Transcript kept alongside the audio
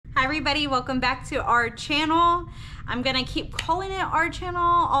Hi everybody, welcome back to our channel. I'm gonna keep calling it our channel,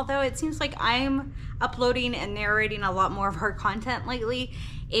 although it seems like I'm uploading and narrating a lot more of our content lately.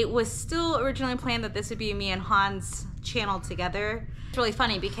 It was still originally planned that this would be me and Han's channel together. It's really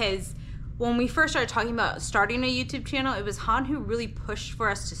funny because when we first started talking about starting a YouTube channel, it was Han who really pushed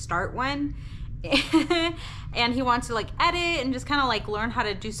for us to start one. And he wants to like edit and just kind of like learn how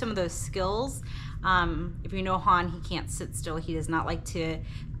to do some of those skills. If you know Han, he can't sit still. He does not like to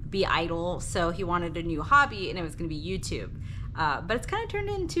be idle, so he wanted a new hobby, and it was going to be YouTube. But it's kind of turned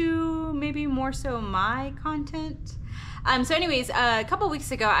into maybe more so my content. So anyways, a couple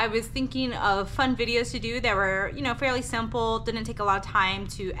weeks ago, I was thinking of fun videos to do that were, you know, fairly simple, didn't take a lot of time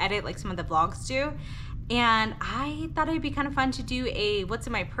to edit like some of the vlogs do. And I thought it'd be kind of fun to do a what's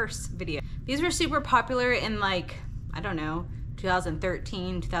in my purse video. These were super popular in like, I don't know,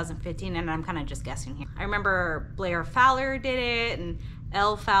 2013, 2015, and I'm kind of just guessing here. I remember Blair Fowler did it, and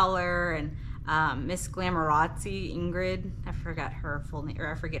Elle Fowler, and Miss Glamorazzi, Ingrid. I forgot her full name,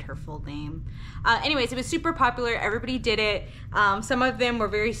 or I forget her full name. Anyways, it was super popular. Everybody did it. Some of them were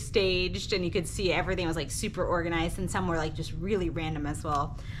very staged, and you could see everything was like super organized, and some were like just really random as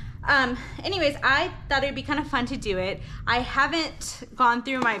well. Anyways, I thought it'd be kind of fun to do it. I haven't gone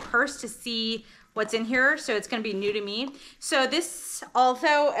through my purse to see what's in here, so it's going to be new to me. So this,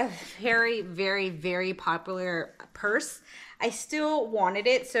 although a very, very, very popular purse, I still wanted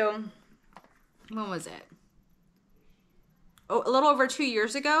it. So when was it? Oh, a little over 2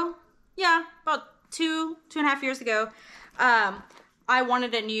 years ago. Yeah, about two and a half years ago. I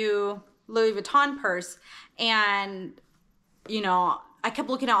wanted a new Louis Vuitton purse, and you know, I kept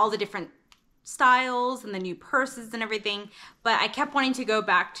looking at all the different styles and the new purses and everything, but I kept wanting to go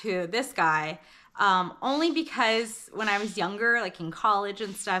back to this guy, only because when I was younger, like in college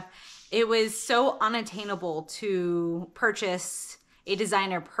and stuff, it was so unattainable to purchase a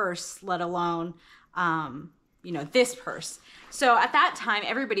designer purse, let alone, you know, this purse. So at that time,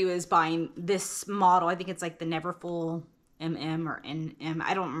 everybody was buying this model. I think it's like the Neverfull MM or NM.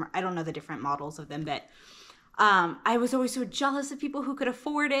 I don't know the different models of them, but I was always so jealous of people who could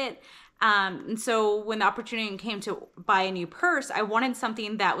afford it. And so when the opportunity came to buy a new purse, I wanted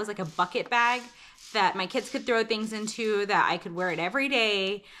something that was like a bucket bag that my kids could throw things into, that I could wear it every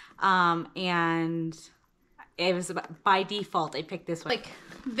day. And it was by default, I picked this one. Like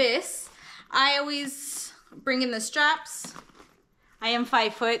this, I always bring in the straps. I am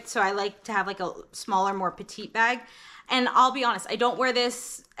 5 foot, so I like to have like a smaller, more petite bag. And I'll be honest, I don't wear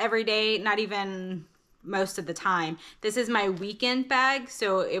this every day, not even most of the time. This is my weekend bag,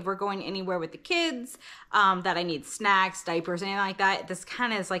 so if we're going anywhere with the kids, that I need snacks, diapers, anything like that, this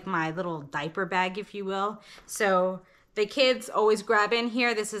kind of is like my little diaper bag, if you will. So the kids always grab in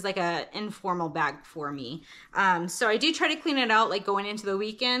here. This is like a informal bag for me. So I do try to clean it out like going into the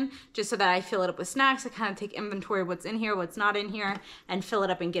weekend, just so that I fill it up with snacks. I kind of take inventory of what's in here, what's not in here, and fill it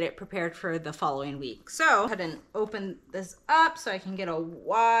up and get it prepared for the following week. So go ahead and open this up so I can get a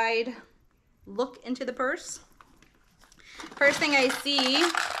wide look into the purse. First thing I see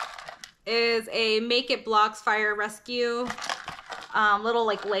is a Make It Blocks Fire Rescue little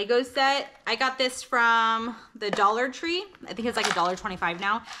like Lego set. I got this from the Dollar Tree. I think it's like $1.25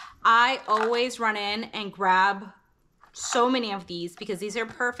 now. I always run in and grab so many of these because these are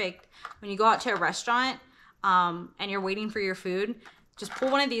perfect when you go out to a restaurant and you're waiting for your food. Just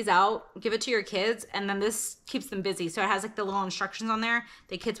pull one of these out, give it to your kids, and then this keeps them busy. So it has like the little instructions on there.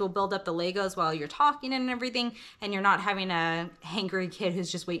 The kids will build up the Legos while you're talking and everything, and you're not having a hangry kid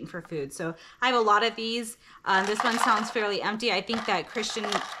who's just waiting for food. So I have a lot of these. This one sounds fairly empty. I think that Christian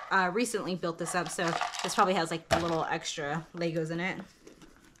recently built this up, so this probably has like the little extra Legos in it.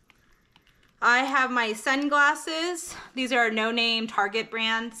 I have my sunglasses. These are no-name Target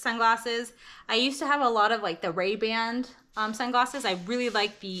brand sunglasses. I used to have a lot of like the Ray-Ban sunglasses. I really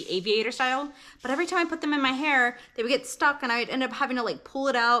like the aviator style, but every time I put them in my hair, they would get stuck and I'd end up having to like pull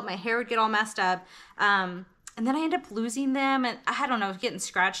it out. My hair would get all messed up. And then I end up losing them, and I don't know, getting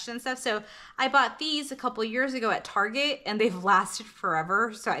scratched and stuff. So I bought these a couple years ago at Target, and they've lasted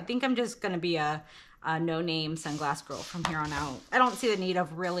forever. So I think I'm just gonna be a no-name sunglass girl from here on out. I don't see the need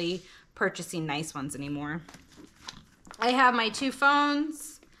of really purchasing nice ones anymore. I have my two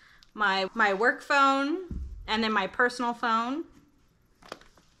phones, my work phone, and then my personal phone.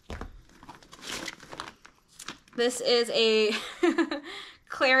 This is a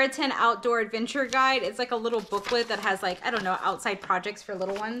Claritin Outdoor Adventure Guide. It's like a little booklet that has like, I don't know, outside projects for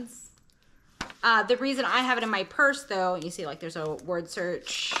little ones. The reason I have it in my purse though, you see like there's a word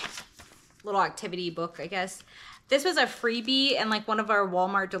search, little activity book, I guess. This was a freebie and like one of our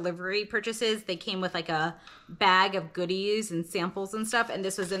Walmart delivery purchases. They came with like a bag of goodies and samples and stuff, and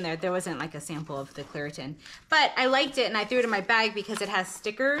this was in there. There wasn't like a sample of the Claritin, but I liked it and I threw it in my bag because it has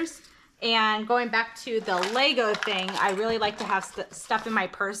stickers. And going back to the Lego thing, I really like to have stuff in my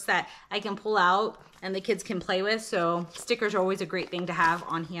purse that I can pull out and the kids can play with. So stickers are always a great thing to have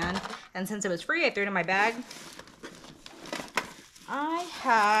on hand. And since it was free, I threw it in my bag. I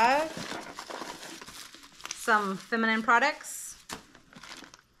have some feminine products.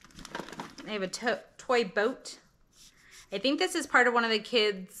 I have a toy boat. I think this is part of one of the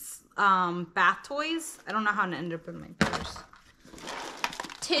kids' bath toys. I don't know how it ended up in my purse.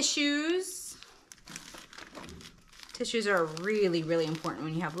 Tissues. Tissues are really, really important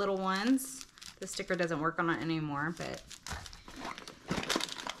when you have little ones. The sticker doesn't work on it anymore, but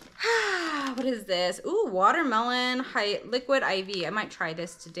what is this? Ooh, watermelon liquid IV. I might try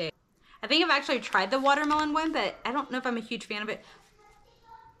this today. I think I've actually tried the watermelon one, but I don't know if I'm a huge fan of it.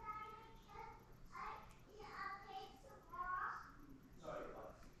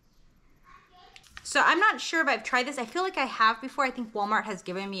 So I'm not sure if I've tried this. I feel like I have before. I think Walmart has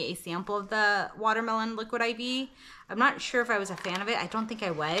given me a sample of the watermelon liquid IV. I'm not sure if I was a fan of it. I don't think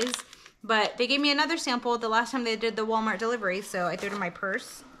I was, but they gave me another sample the last time they did the Walmart delivery, so I threw it in my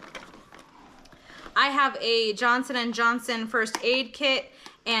purse. I have a Johnson & Johnson first aid kit,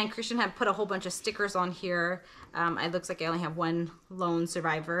 and Christian had put a whole bunch of stickers on here. It looks like I only have one lone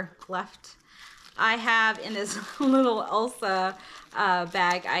survivor left. I have in this little Elsa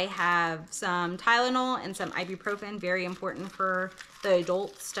bag, I have some Tylenol and some ibuprofen, very important for the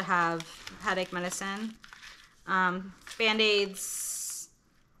adults to have headache medicine. Band-Aids,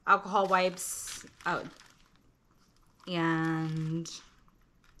 alcohol wipes, and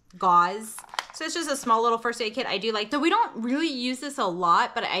gauze. So it's just a small little first aid kit. I do like, so we don't really use this a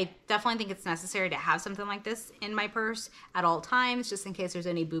lot, but I definitely think it's necessary to have something like this in my purse at all times, just in case there's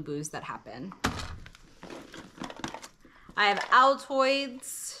any boo-boos that happen. I have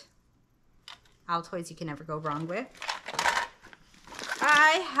Altoids. Altoids you can never go wrong with.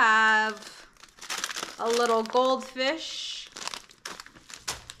 I have a little goldfish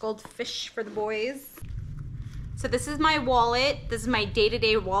for the boys. So this is my wallet. This is my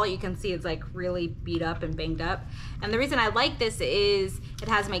day-to-day wallet. You can see it's like really beat up and banged up. And the reason I like this is it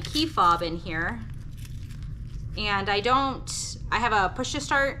has my key fob in here. And I have a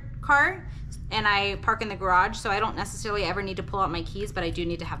push-to-start car and I park in the garage, so I don't necessarily ever need to pull out my keys, but I do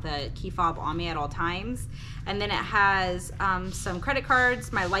need to have the key fob on me at all times. And then it has some credit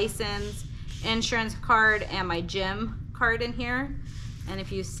cards, my license, insurance card, and my gym card in here. And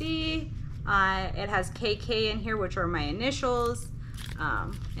if you see, it has KK in here, which are my initials.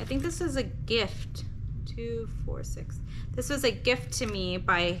 I think this is a gift. 2, 4, 6. This was a gift to me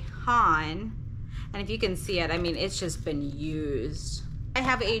by Han. And if you can see it, I mean, it's just been used. I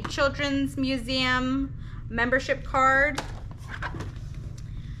have a children's museum membership card.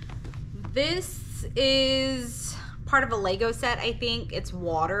 This is part of a Lego set, I think. It's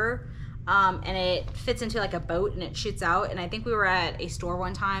water. And it fits into like a boat and it shoots out. And I think we were at a store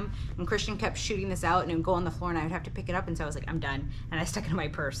one time and Christian kept shooting this out and it would go on the floor and I would have to pick it up. And so I was like, I'm done. And I stuck it in my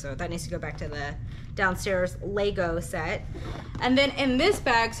purse. So that needs to go back to the downstairs Lego set. And then in this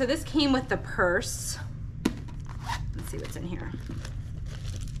bag, so this came with the purse. Let's see what's in here.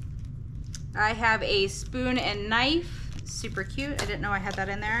 I have a spoon and knife. Super cute. I didn't know I had that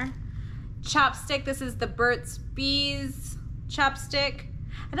in there. Chopstick. This is the Burt's Bees chopstick.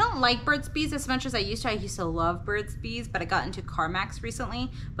 I don't like Burt's Bees as much as I used to. I used to love Burt's Bees, but I got into Carmax recently.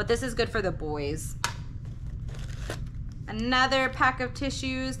 But this is good for the boys. Another pack of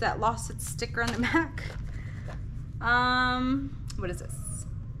tissues that lost its sticker on the back. What is this?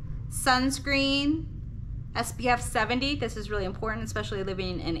 Sunscreen, SPF 70. This is really important, especially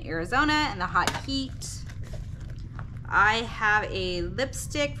living in Arizona and the hot heat. I have a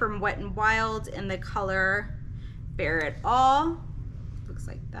lipstick from Wet n Wild in the color Bare It All. Looks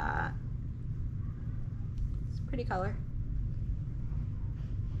like that. It's a pretty color.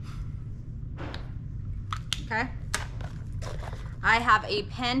 Okay. I have a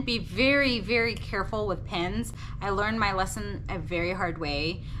pen. Be very, very careful with pens. I learned my lesson a very hard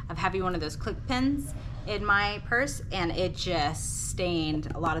way of having one of those click pens in my purse, and it just stained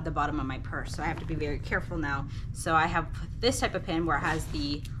a lot of the bottom of my purse. So I have to be very careful now. So I have this type of pen where it has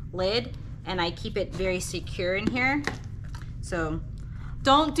the lid and I keep it very secure in here. So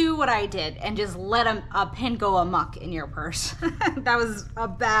don't do what I did and just let a pen go amok in your purse. That was a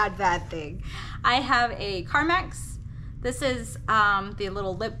bad thing. I have a Carmex. This is the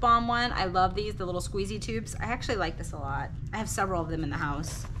little lip balm one. I love these, the little squeezy tubes. I actually like this a lot. I have several of them in the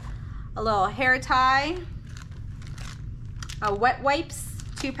house. A little hair tie. a wet wipes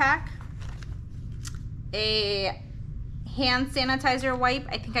 2-pack, a hand sanitizer wipe.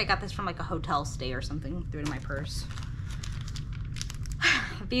 I think I got this from like a hotel stay or something, threw it in my purse.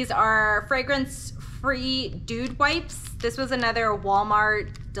 These are fragrance-free dude wipes. This was another Walmart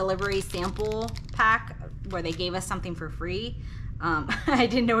delivery sample pack where they gave us something for free. I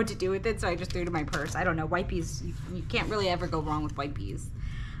didn't know what to do with it, so I just threw it in my purse. I don't know, wipies, you can't really ever go wrong with wipies.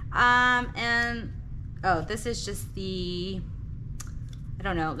 And, oh, this is just the, I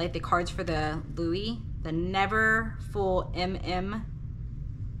don't know, like the cards for the Louis, the Never Full MM,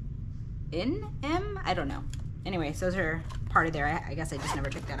 I don't know. Anyways, those are part of there. I guess I just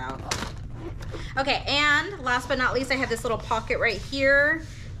never took that out. Okay, and last but not least, I have this little pocket right here.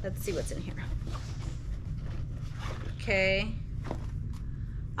 Let's see what's in here. Okay.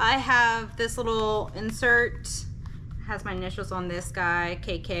 I have this little insert. It has my initials on this guy,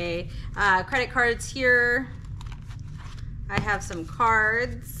 KK. Credit cards here. I have some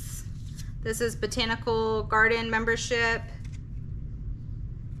cards. This is Botanical Garden membership.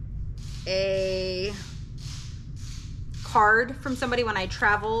 A card from somebody when I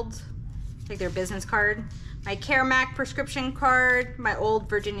traveled, like their business card. My CareMac prescription card, my old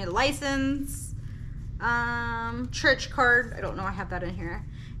Virginia license, church card, I don't know, I have that in here.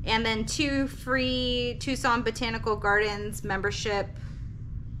 And then 2 free Tucson Botanical Gardens membership,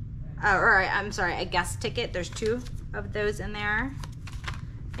 I'm sorry, a guest ticket. There's 2 of those in there.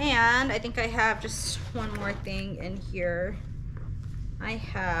 And I think I have just one more thing in here. I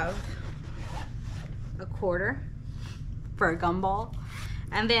have a quarter for a gumball.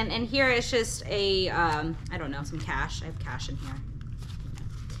 And then in here it's just a, I don't know, some cash. I have cash in here.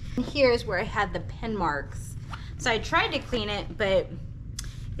 And here's where I had the pen marks. So I tried to clean it, but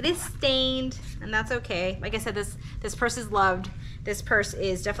it is stained, and that's okay. Like I said, this purse is loved. This purse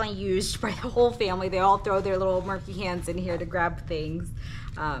is definitely used by the whole family. They all throw their little murky hands in here to grab things.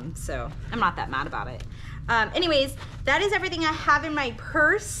 So I'm not that mad about it. Anyways, that is everything I have in my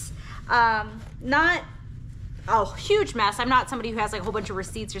purse. Not a huge mess. I'm not somebody who has like a whole bunch of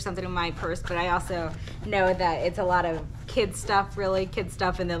receipts or something in my purse, but I also know that it's a lot of kid stuff, really kid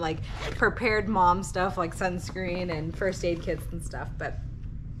stuff, and then like prepared mom stuff like sunscreen and first aid kits and stuff. But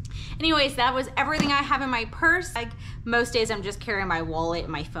anyways, that was everything I have in my purse. Like most days I'm just carrying my wallet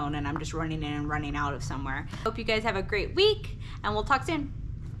and my phone, and I'm just running in and running out of somewhere. Hope you guys have a great week, and we'll talk soon.